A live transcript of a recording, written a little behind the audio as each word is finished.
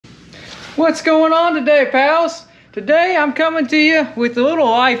What's going on today, pals? Today I'm coming to you with a little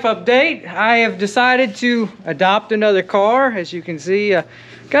life update. I have decided to adopt another car. As you can see,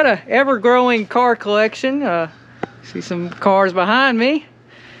 got an ever-growing car collection. See some cars behind me.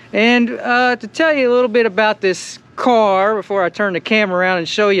 And to tell you a little bit about this car before I turn the camera around and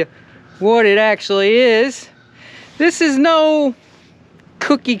show you what it actually is. This is no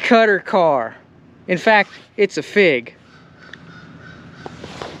cookie cutter car. In fact, it's a fig.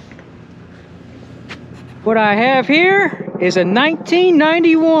 What I have here is a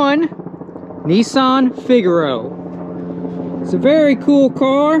 1991 Nissan Figaro. It's a very cool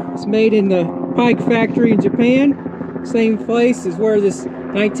car. It's made in the Pike factory in Japan. Same place as where this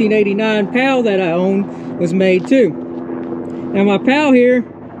 1989 PAL that I own was made too. Now my PAL here,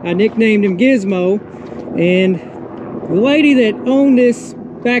 I nicknamed him Gizmo, and the lady that owned this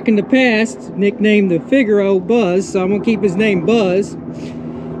back in the past nicknamed the Figaro Buzz, so I'm gonna keep his name Buzz.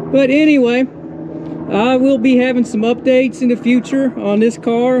 But anyway, I will be having some updates in the future on this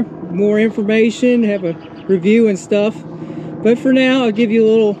car, more information, have a review and stuff. But for now, I'll give you a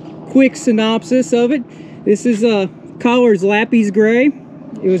little quick synopsis of it. This is color's Lapis Gray.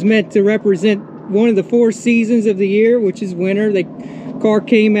 It was meant to represent one of the 4 seasons of the year, which is winter. The car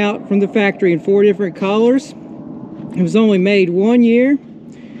came out from the factory in 4 different colors. It was only made 1 year,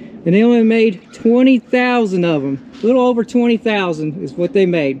 and they only made 20,000 of them. A little over 20,000 is what they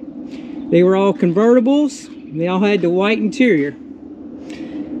made. They were all convertibles. They all had the white interior.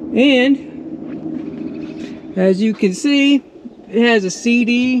 And as you can see, it has a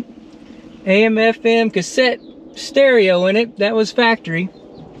CD, AM, FM cassette stereo in it. That was factory.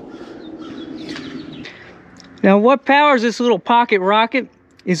 Now what powers this little pocket rocket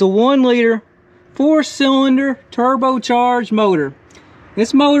is a 1-liter 4-cylinder turbocharged motor.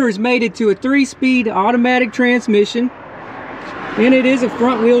 This motor is mated to a 3-speed automatic transmission. And it is a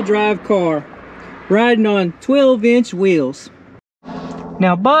front-wheel drive car, riding on 12-inch wheels.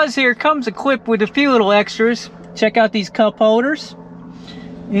 Now Buzz here comes equipped with a few little extras. Check out these cup holders.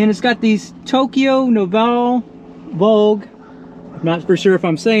 And it's got these Tokyo Naval Vogue, I'm not for sure if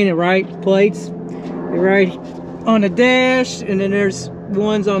I'm saying it right, plates. They're right on the dash, and then there's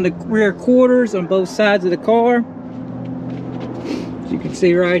ones on the rear quarters on both sides of the car. As you can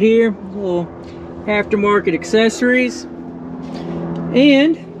see right here, little aftermarket accessories.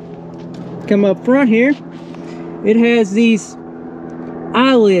 And come up front here, it has these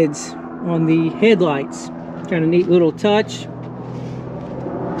eyelids on the headlights. Kind of neat little touch.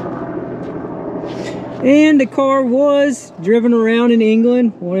 And the car was driven around in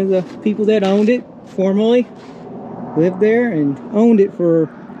England. One of the people that owned it formerly lived there and owned it for,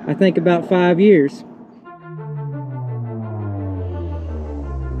 I think, about 5 years.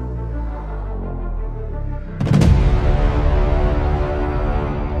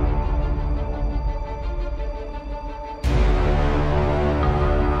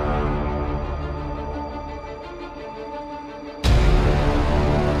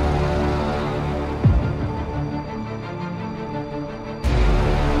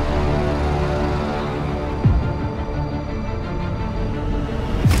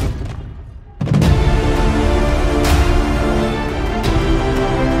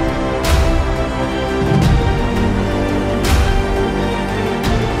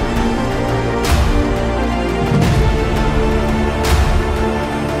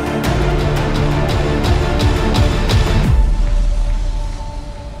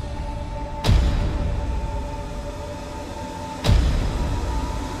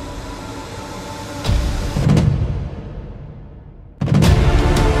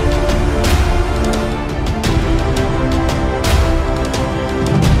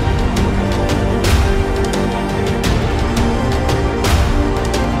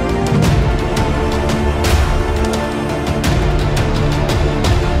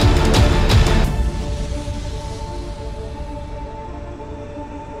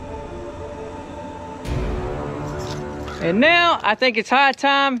 And now I think it's high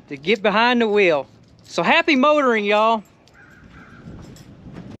time to get behind the wheel. So happy motoring, y'all.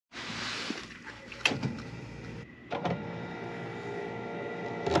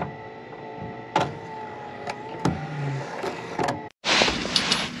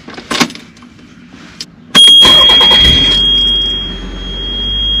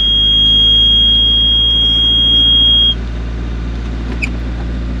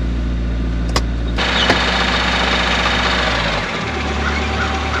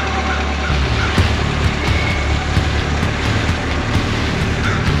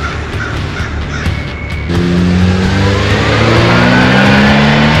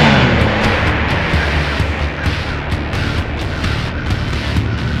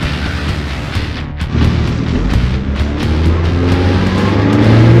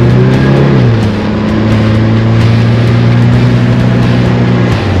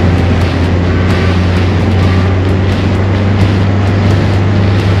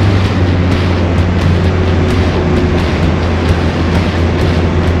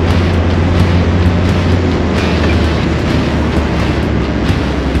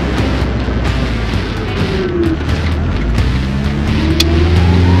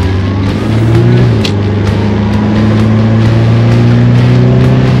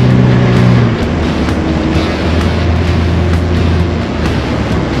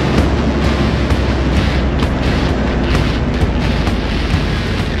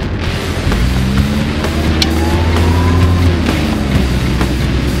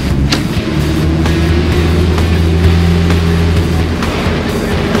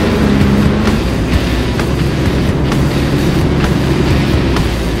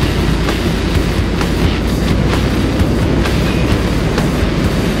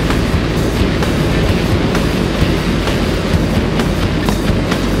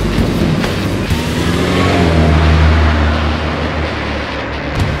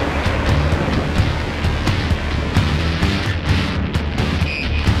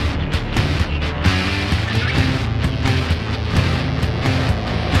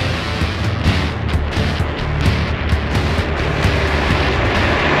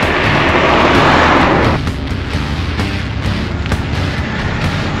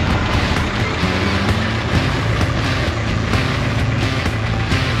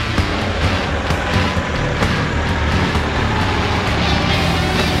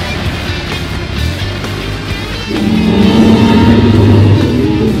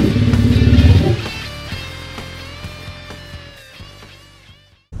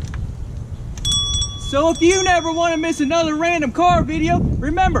 So if you never want to miss another random car video,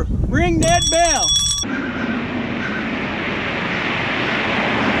 remember, ring that bell.